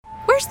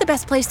Where's the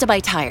best place to buy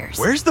tires?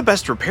 Where's the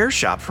best repair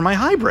shop for my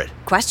hybrid?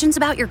 Questions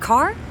about your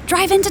car?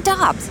 Drive into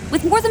Dobbs.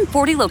 With more than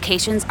 40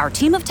 locations, our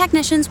team of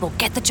technicians will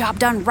get the job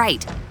done right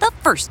the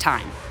first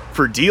time.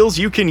 For deals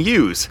you can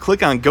use,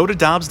 click on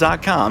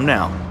gotodobbs.com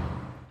now.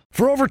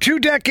 For over 2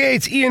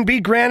 decades, E&B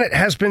Granite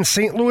has been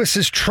St.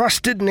 Louis's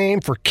trusted name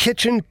for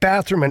kitchen,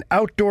 bathroom, and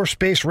outdoor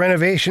space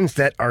renovations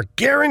that are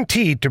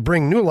guaranteed to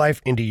bring new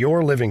life into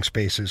your living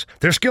spaces.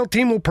 Their skilled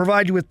team will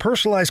provide you with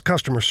personalized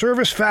customer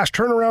service, fast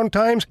turnaround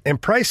times, and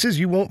prices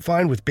you won't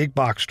find with big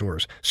box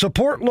stores.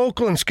 Support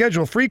local and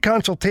schedule free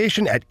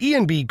consultation at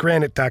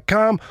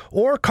enbgranite.com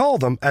or call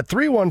them at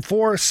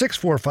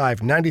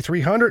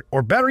 314-645-9300,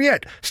 or better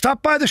yet,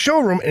 stop by the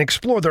showroom and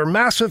explore their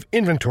massive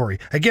inventory.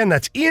 Again,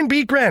 that's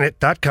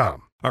enbgranite.com.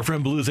 Our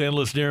friend blues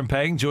analyst Darren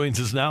Pang joins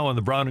us now on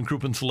the Brown and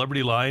Crouppen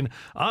Celebrity Line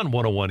on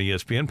 101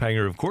 ESPN.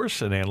 Panger, of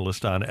course, an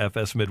analyst on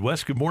FS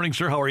Midwest. Good morning,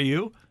 sir. How are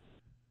you?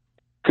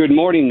 Good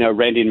morning,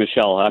 Randy and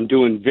Michelle. I'm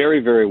doing very,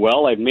 very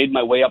well. I've made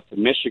my way up to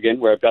Michigan,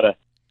 where I've got a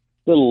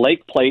little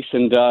lake place,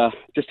 and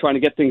just trying to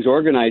get things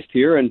organized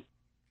here and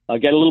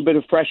get a little bit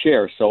of fresh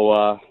air. So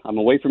I'm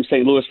away from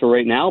St. Louis for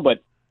right now,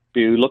 but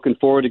be looking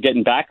forward to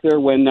getting back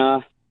there when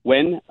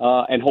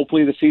and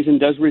hopefully the season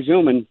does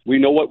resume, and we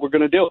know what we're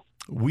going to do.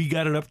 We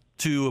got it up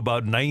to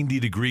about 90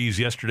 degrees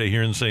yesterday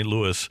here in St.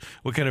 Louis.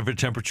 What kind of a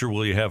temperature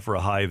will you have for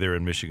a high there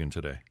in Michigan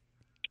today?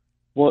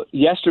 Well,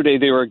 yesterday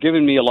they were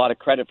giving me a lot of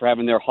credit for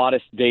having their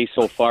hottest day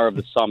so far of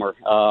the summer,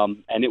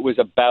 and it was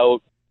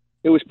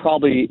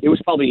probably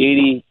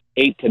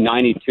 88 to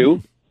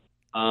 92,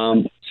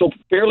 so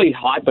fairly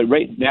hot. But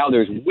right now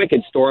there's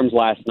wicked storms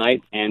last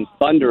night and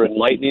thunder and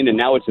lightning, and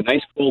now it's a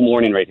nice cool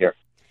morning right here.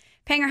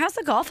 Panger, how's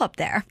the golf up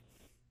there?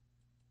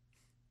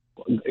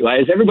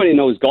 As everybody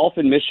knows, golf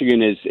in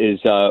Michigan is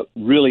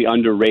really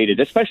underrated,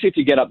 especially if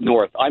you get up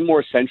north. I'm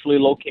more centrally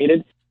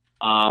located,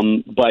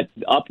 but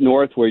up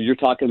north where you're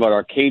talking about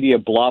Arcadia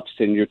Bluffs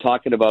and you're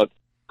talking about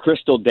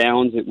Crystal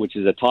Downs, which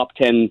is a top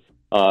 10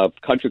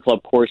 country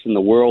club course in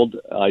the world,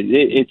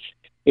 it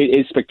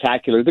is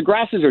spectacular. The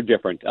grasses are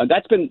different.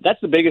 That's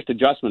the biggest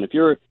adjustment. If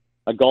you're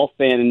a golf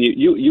fan and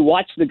you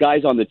watch the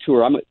guys on the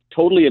tour, I'm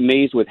totally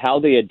amazed with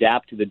how they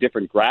adapt to the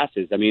different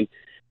grasses. I mean,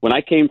 when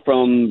I came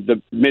from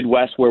the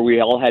Midwest where we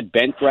all had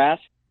bent grass,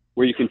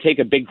 where you can take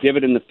a big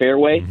divot in the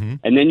fairway,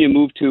 and then you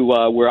move to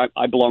where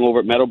I belong over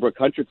at Meadowbrook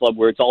Country Club,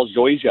 where it's all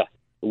zoysia,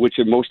 which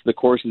are most of the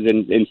courses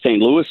in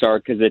St. Louis are,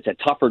 because it's a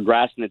tougher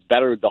grass and it's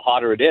better the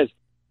hotter it is.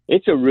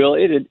 It's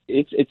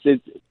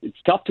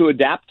tough to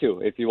adapt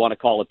to, if you want to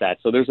call it that.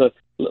 So there's a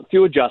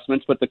few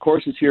adjustments, but the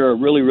courses here are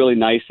really, really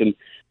nice, and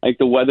I think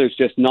the weather's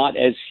just not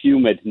as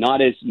humid,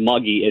 not as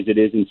muggy as it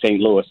is in St.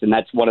 Louis, and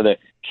that's one of the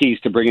keys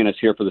to bringing us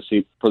here for the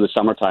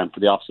summertime, for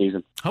the off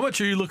season. How much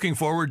are you looking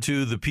forward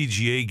to the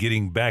PGA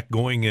getting back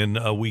going in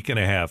a week and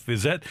a half?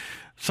 Is that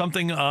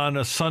something on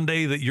a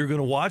Sunday that you're going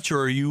to watch, or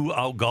are you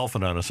out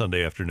golfing on a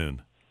Sunday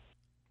afternoon?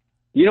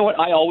 You know what?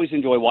 I always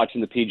enjoy watching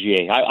the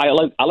PGA. I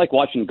like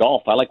watching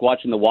golf. I like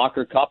watching the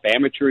Walker Cup,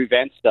 amateur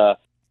events, the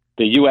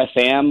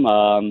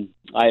USAM.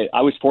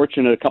 I was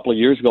fortunate a couple of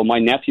years ago. My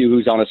nephew,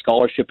 who's on a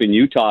scholarship in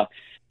Utah,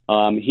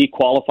 he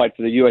qualified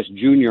for the U.S.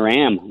 Junior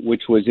Am,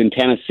 which was in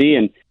Tennessee,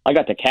 and I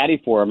got to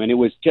caddy for him, and it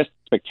was just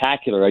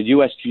spectacular, a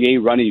USGA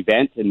run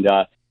event, and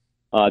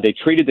they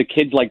treated the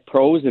kids like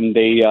pros, and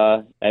they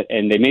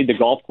made the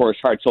golf course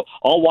hard. So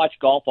I'll watch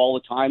golf all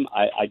the time.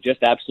 I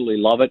just absolutely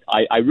love it.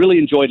 I really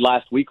enjoyed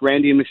last week,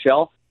 Randy and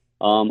Michelle.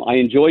 I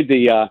enjoyed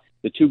the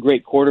two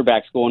great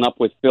quarterbacks going up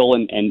with Phil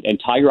and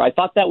Tiger. I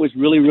thought that was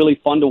really, really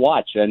fun to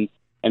watch, and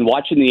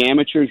watching the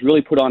amateurs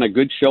really put on a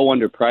good show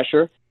under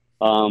pressure,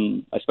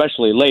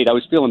 especially late. I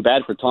was feeling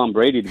bad for Tom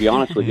Brady, to be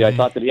honest with you. I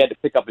thought that he had to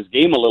pick up his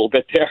game a little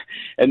bit there,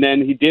 and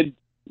then he did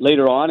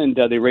later on, and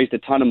they raised a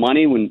ton of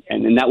money,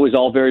 and that was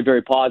all very,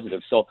 very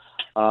positive. So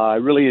I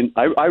really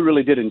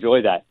did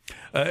enjoy that.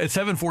 At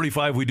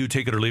 7:45, we do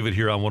Take It or Leave It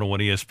here on 101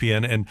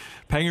 ESPN. And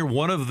Panger,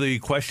 one of the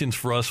questions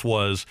for us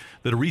was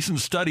that a recent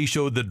study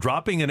showed that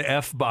dropping an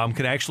F-bomb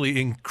can actually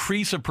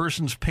increase a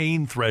person's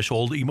pain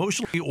threshold,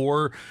 emotionally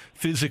or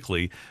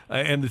physically.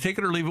 And the Take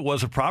It or Leave It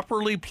was a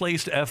properly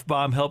placed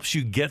F-bomb helps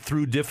you get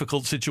through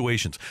difficult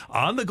situations.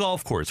 On the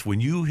golf course, when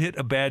you hit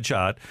a bad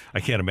shot, I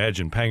can't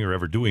imagine Panger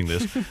ever doing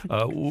this,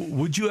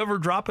 would you ever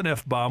drop an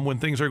F-bomb when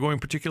things are going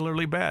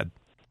particularly bad?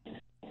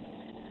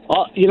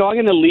 I'm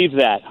going to leave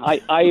that. I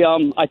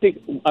think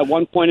at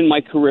one point in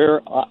my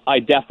career, I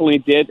definitely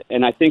did,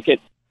 and I think at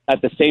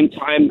the same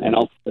time, and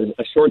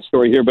a short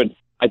story here, but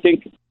I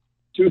think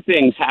two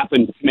things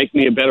happened to make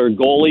me a better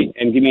goalie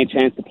and give me a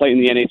chance to play in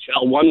the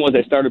NHL. One was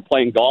I started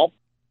playing golf,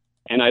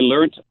 and I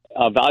learned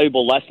a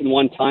valuable lesson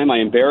one time. I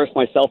embarrassed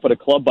myself at a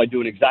club by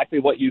doing exactly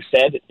what you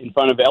said in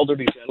front of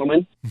elderly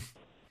gentlemen,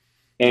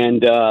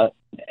 and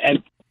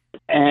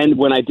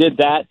when I did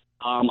that,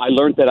 I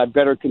learned that I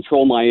better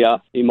control my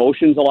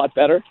emotions a lot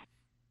better,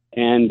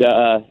 and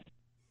of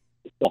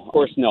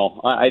course, no,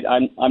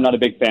 I'm not a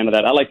big fan of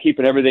that. I like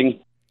keeping everything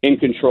in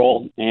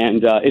control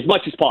and as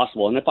much as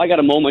possible. And if I got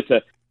a moment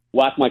to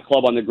whack my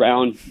club on the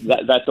ground,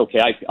 that's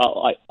okay. I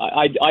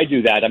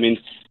do that. I mean,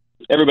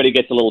 everybody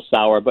gets a little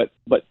sour, but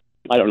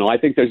I don't know. I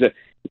think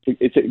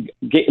it's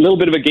a little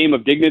bit of a game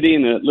of dignity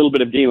and a little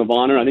bit of game of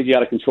honor. I think you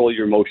got to control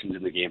your emotions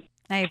in the game.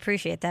 I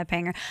appreciate that,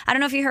 Panger. I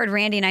don't know if you heard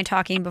Randy and I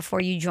talking before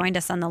you joined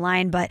us on the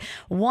line, but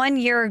 1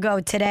 year ago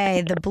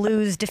today, the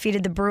Blues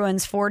defeated the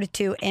Bruins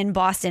 4-2 in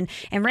Boston.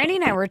 And Randy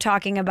and I were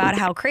talking about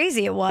how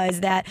crazy it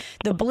was that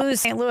the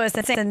Blues, St. Louis,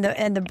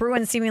 and the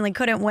Bruins seemingly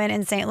couldn't win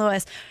in St.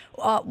 Louis.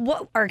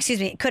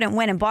 Couldn't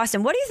win in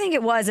Boston. What do you think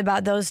it was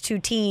about those two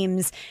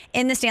teams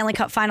in the Stanley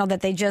Cup final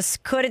that they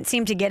just couldn't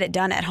seem to get it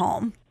done at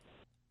home?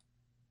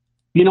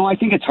 I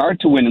think it's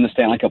hard to win in the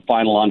Stanley Cup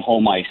final on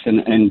home ice.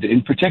 And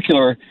in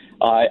particular,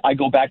 I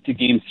go back to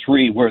Game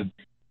 3 where,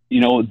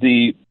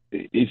 it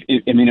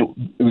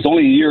was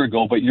only a year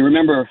ago, but you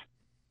remember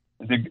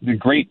the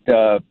great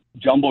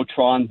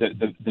Jumbotron,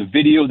 the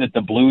video that the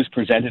Blues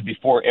presented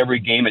before every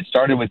game. It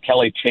started with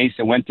Kelly Chase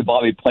and went to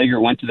Bobby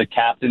Plager, went to the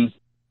captains.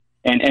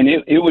 And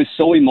it was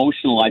so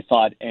emotional, I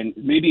thought, and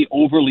maybe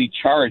overly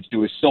charged. It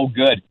was so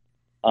good.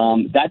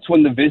 That's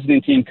when the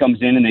visiting team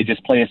comes in and they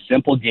just play a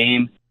simple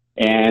game.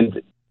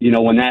 And,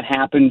 when that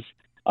happens,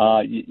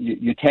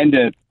 you tend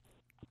to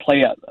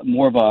play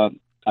more of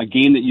a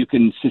game that you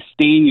can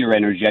sustain your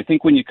energy. I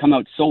think when you come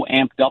out so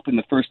amped up in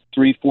the first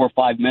 3, 4,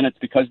 5 minutes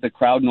because of the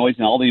crowd noise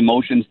and all the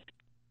emotions,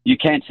 you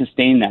can't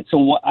sustain that.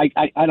 So I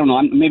don't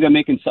know. Maybe I'm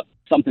making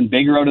something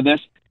bigger out of this,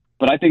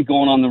 but I think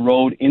going on the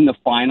road in the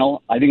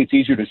final, I think it's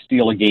easier to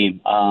steal a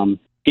game.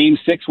 Game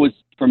 6 was,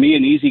 for me,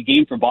 an easy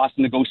game for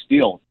Boston to go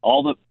steal.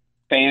 All the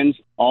fans,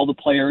 all the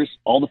players,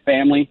 all the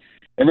family,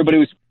 everybody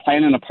was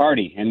planning a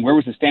party. And where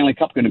was the Stanley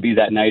Cup going to be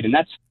that night? And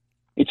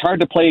it's hard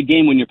to play a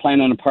game when you're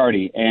planning a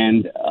party.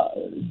 And,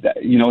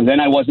 then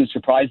I wasn't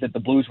surprised that the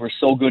Blues were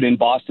so good in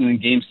Boston in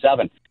Game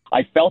 7.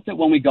 I felt it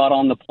when we got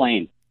on the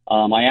plane.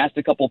 I asked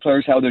a couple of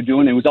players how they're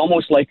doing. It was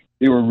almost like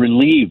they were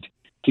relieved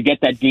to get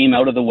that game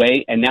out of the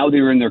way, and now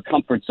they were in their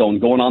comfort zone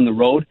going on the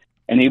road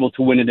and able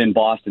to win it in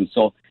Boston.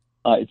 So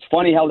it's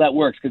funny how that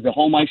works because the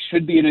home ice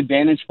should be an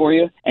advantage for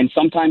you, and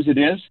sometimes it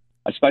is,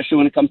 especially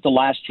when it comes to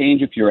last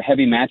change if you're a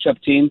heavy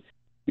matchup team.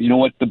 You know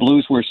what? The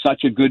Blues were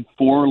such a good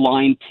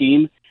 4-line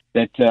team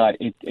that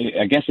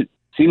I guess it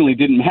seemingly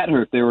didn't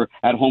matter if they were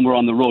at home or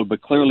on the road,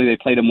 but clearly they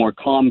played a more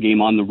calm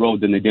game on the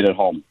road than they did at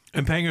home.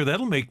 And Panger,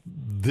 that'll make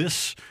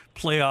this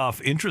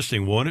playoff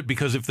interesting, won't it?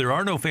 Because if there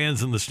are no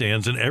fans in the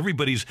stands and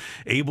everybody's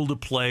able to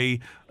play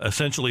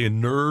essentially a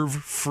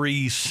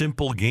nerve-free,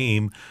 simple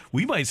game,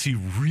 we might see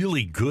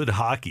really good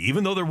hockey,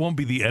 even though there won't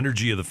be the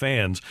energy of the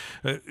fans.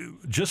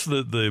 Just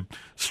the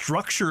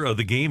structure of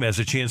the game has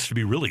a chance to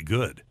be really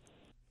good.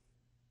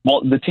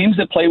 Well, the teams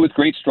that play with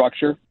great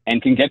structure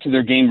and can get to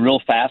their game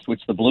real fast,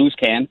 which the Blues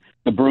can,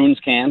 the Bruins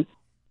can.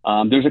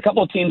 There's a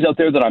couple of teams out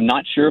there that I'm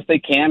not sure if they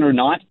can or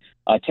not.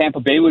 Tampa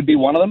Bay would be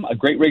one of them, a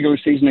great regular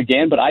season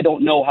again, but I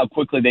don't know how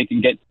quickly they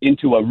can get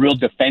into a real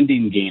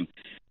defending game.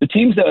 The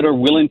teams that are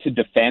willing to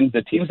defend,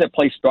 the teams that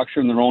play structure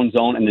in their own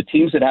zone, and the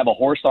teams that have a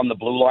horse on the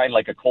blue line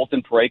like a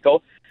Colton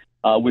Parayko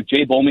with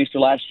Jay Bouwmeester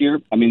last year,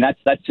 I mean,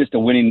 that's just a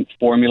winning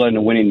formula and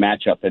a winning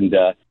matchup. And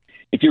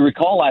if you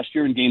recall last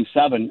year in Game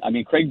 7, I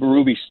mean, Craig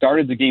Berube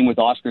started the game with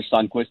Oskar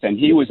Sundqvist, and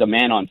he was a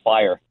man on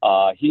fire.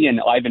 He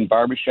and Ivan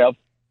Barbashev,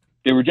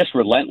 they were just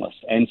relentless.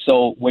 And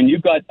so when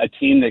you've got a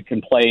team that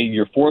can play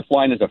your fourth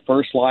line as a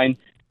first line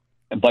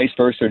and vice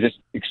versa, or just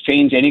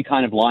exchange any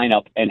kind of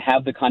lineup and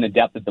have the kind of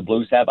depth that the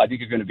Blues have, I think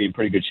you're going to be in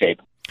pretty good shape.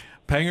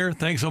 Panger,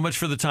 thanks so much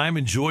for the time.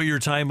 Enjoy your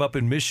time up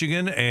in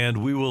Michigan,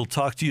 and we will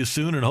talk to you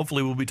soon, and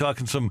hopefully we'll be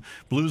talking some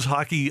Blues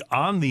hockey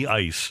on the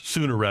ice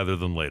sooner rather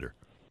than later.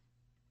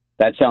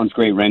 That sounds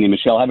great, Randy.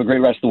 Michelle, have a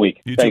great rest of the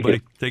week. You too,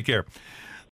 buddy. Take care.